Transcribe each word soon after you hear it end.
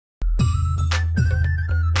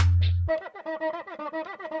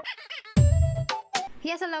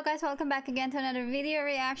Yes, hello guys, welcome back again to another video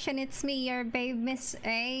reaction. It's me, your babe Miss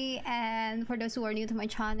A, and for those who are new to my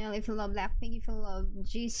channel, if you love Blackpink, if you love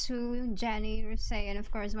Jisoo, Jennie, Rose, and of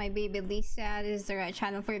course my baby Lisa, this is the right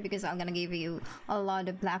channel for you because I'm gonna give you a lot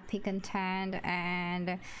of Blackpink content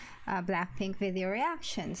and Blackpink video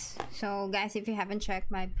reactions. So guys, if you haven't checked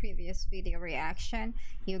my previous video reaction,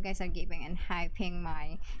 you guys are giving and hyping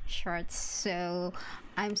my shorts, so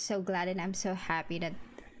I'm so glad and I'm so happy that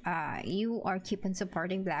you are keep on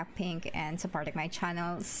supporting Blackpink and supporting my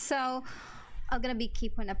channel. So I'm gonna be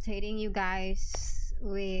keep on updating you guys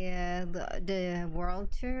with the world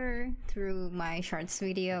tour through my shorts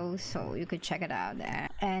video, so you could check it out.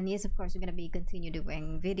 And yes, of course, we're gonna be continue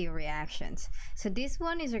doing video reactions. So this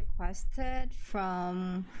one is requested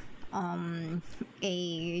from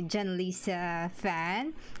a JENLISA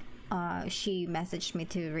fan. She messaged me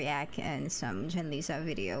to react in some JENLISA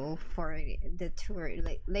video for the tour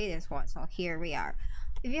latest one, so here we are.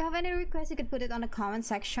 If you have any requests, you can put it on the comment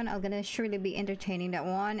section. I'm gonna surely be entertaining that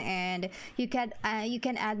one, and you can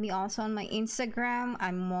add me also on my Instagram.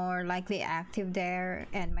 I'm more likely active there,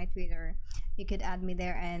 and my Twitter. You could add me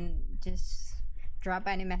there and just drop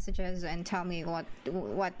any messages and tell me what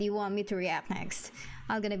you want me to react next.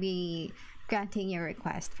 I'm gonna be granting your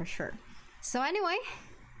request for sure. So anyway,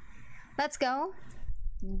 let's go.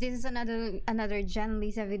 This is another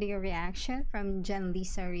JENLISA video reaction from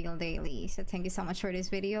JENLISA Real Daily. So thank you so much for this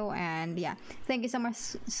video, and yeah, thank you so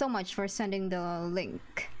much for sending the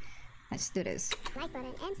link. Let's do this. Like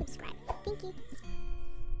button and subscribe. Thank you.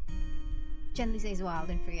 JENLISA is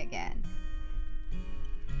wild and free again.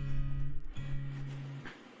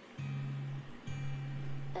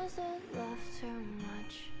 Is it love too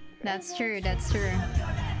much? That's true. That's true.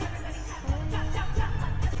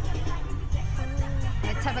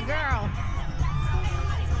 Type of girl.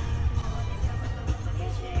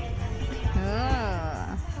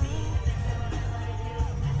 Ugh.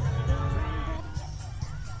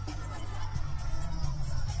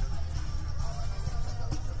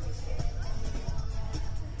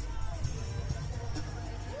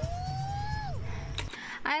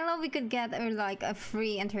 I love we could get like a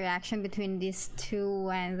free interaction between these two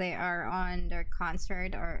when they are on their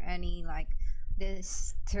concert or any like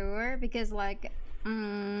this tour, because like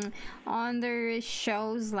on their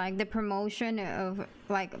shows, like the promotion of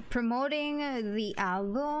like promoting the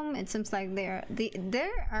album, it seems like there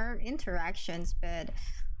are interactions, but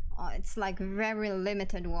it's like very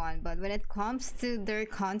limited one. But when it comes to their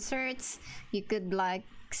concerts, you could like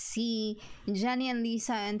see Jennie and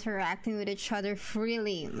Lisa interacting with each other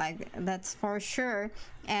freely, like that's for sure.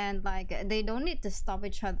 And like they don't need to stop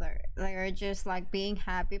each other, they're just like being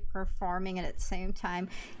happy, performing, and at the same time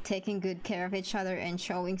taking good care of each other and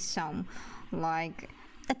showing some like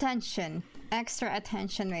attention, extra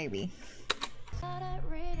attention maybe.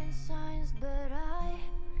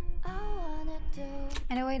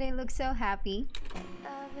 Anyway, they look so happy.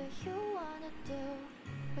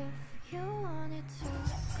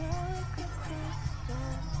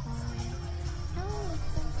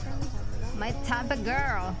 My type of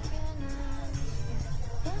girl.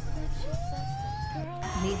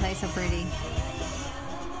 Lisa is so pretty.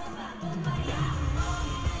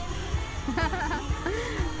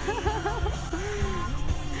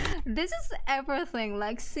 This is everything,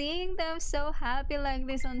 like seeing them so happy like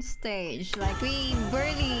this on stage, like we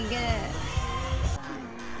barely get it.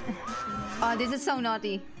 Oh, this is so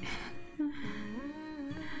naughty.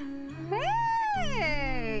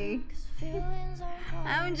 Hey!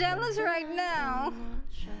 I'm jealous right now.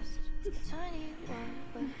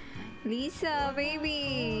 Lisa,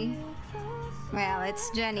 baby. Well, it's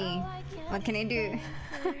Jennie. What can I do?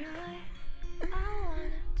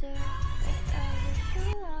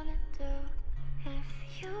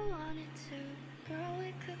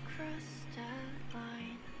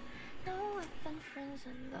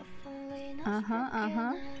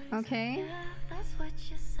 Okay. That's what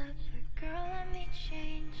you said, but girl, let me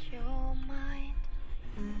change your mind.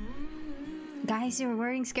 Guys, you're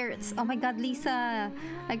wearing skirts. Oh my god, Lisa.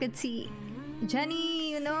 I could see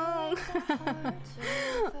Jennie, you know.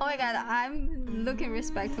 Oh my god, I'm looking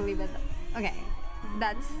respectfully, but okay.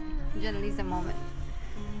 That's JENLISA moment.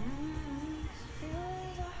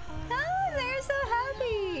 Oh, they're so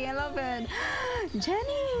happy. I love it.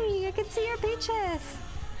 Jennie, I can see your peaches.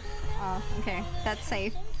 Oh, okay. That's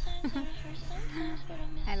safe.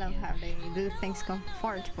 I love how they do things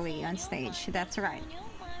comfortably on stage. That's right.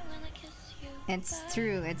 It's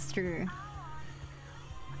true, it's true.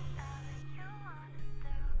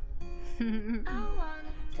 Oh,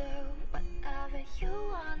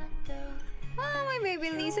 my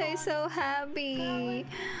baby Lisa is so happy.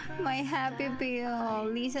 My happy Bill.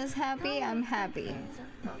 Lisa's happy, I'm happy.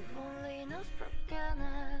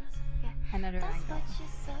 Another angle.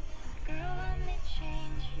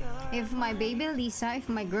 If my baby Lisa, if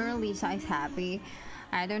my girl Lisa is happy,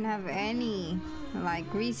 I don't have any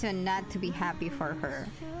like reason not to be happy for her.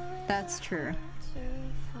 That's true.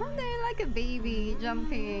 Oh, they're like a baby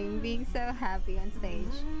jumping, being so happy on stage.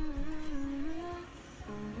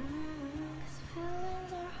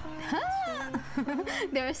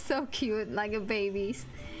 They're so cute, like a babies.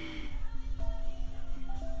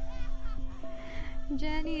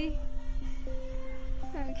 Jennie.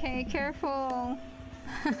 Okay, careful.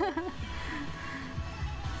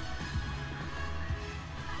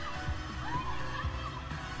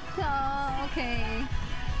 Oh, okay.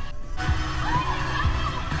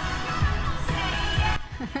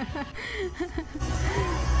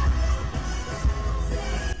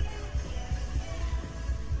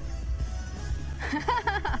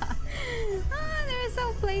 Ah, they're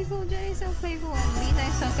so playful. Jennie's so playful. And Lisa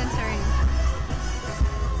is so concerned.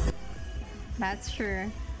 That's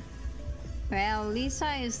true. Well,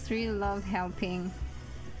 Lisa is really love helping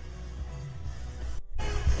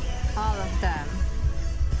all of them.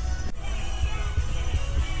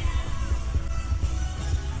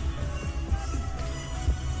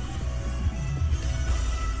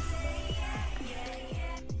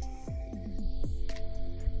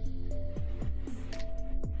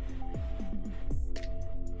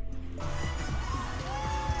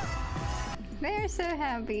 They're so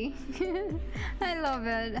happy. I love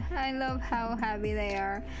it. I love how happy they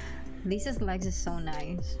are. Lisa's legs is so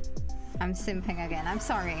nice. I'm simping again. I'm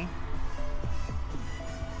sorry.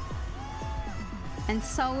 And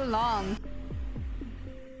so long.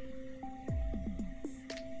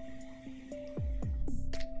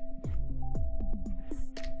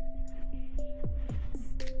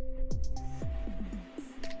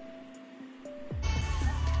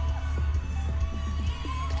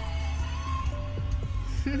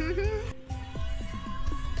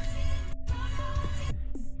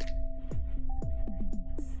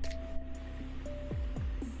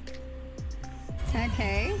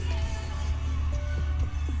 Okay.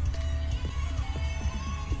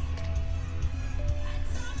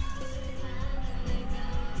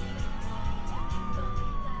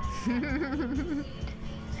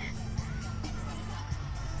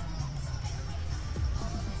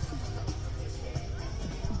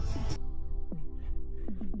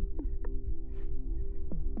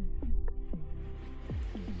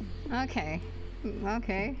 Okay.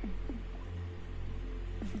 Okay.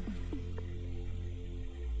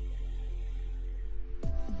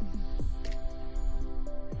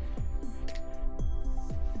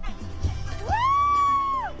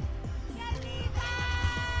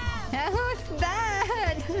 Who's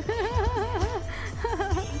that?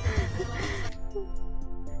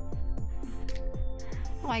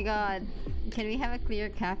 Oh my god. Can we have a clear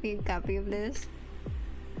copy of this?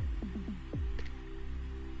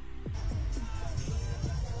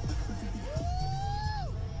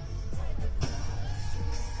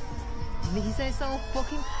 Lisa is so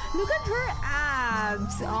fucking... Look at her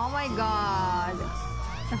abs! Oh my god.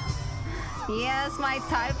 Yes, my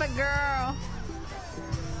type of girl.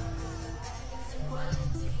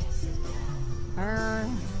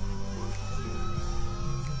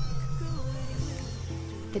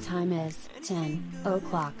 The time is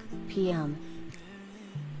 10:00 p.m.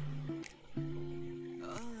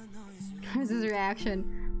 Where's his reaction?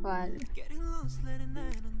 What?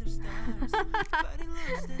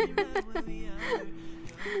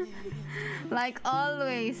 Like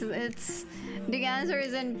always, it's the answer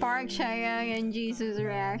is in Park Chaeyoung and Jisoo's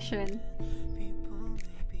reaction.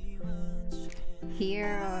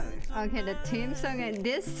 Here, okay, the theme song and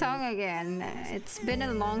this song again. It's been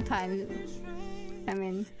a long time. I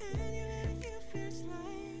mean,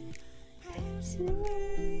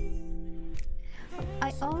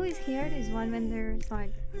 I always hear this one when there's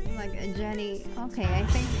like a Jennie. Okay, I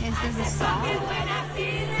think is this a song?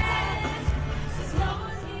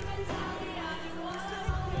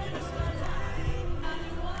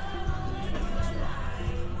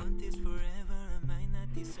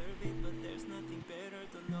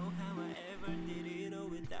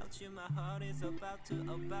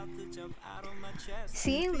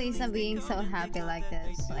 Seeing Lisa being so happy like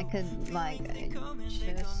this, I could like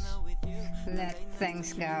just let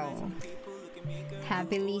things go.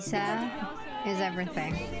 Happy Lisa is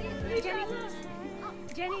everything.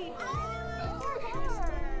 Jennie!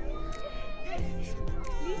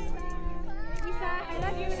 Lisa, I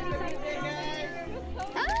love you, Lisa.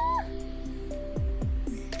 Ah!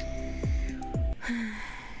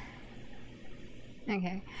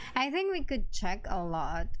 Okay, I think we could check a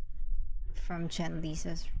lot from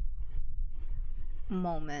JENLISA's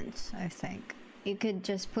moments. I think you could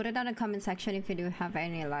just put it on the comment section if you do have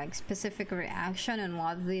any like specific reaction on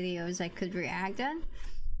what videos I could react on.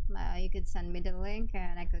 You could send me the link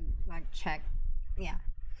and I could like check. Yeah,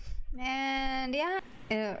 and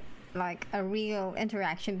yeah, like a real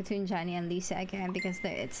interaction between Jennie and Lisa again, because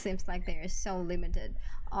it seems like they are so limited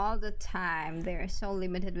all the time. They are so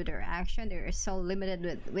limited with their action. They are so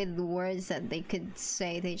limited with the words that they could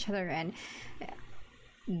say to each other. And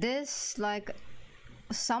this, like,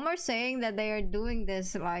 some are saying that they are doing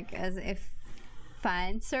this like as if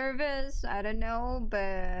fan service. I don't know,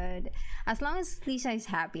 but as long as Lisa is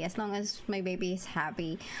happy, as long as my baby is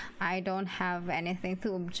happy, I don't have anything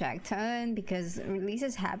to object on, because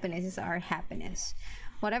Lisa's happiness is our happiness.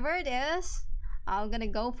 Whatever it is, I'm gonna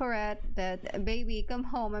go for it. But baby, come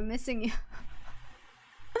home, I'm missing you.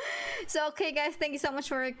 So okay guys, thank you so much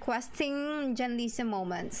for requesting JENLISA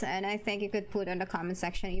moments, and I think you could put in the comment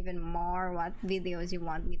section even more what videos you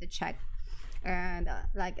want me to check, and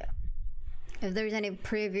like if there's any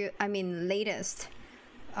latest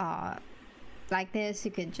like this,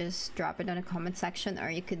 you could just drop it on the comment section, or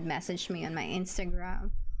you could message me on my Instagram.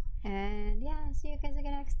 And yeah, see you guys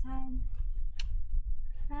again next time.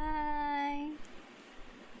 Bye.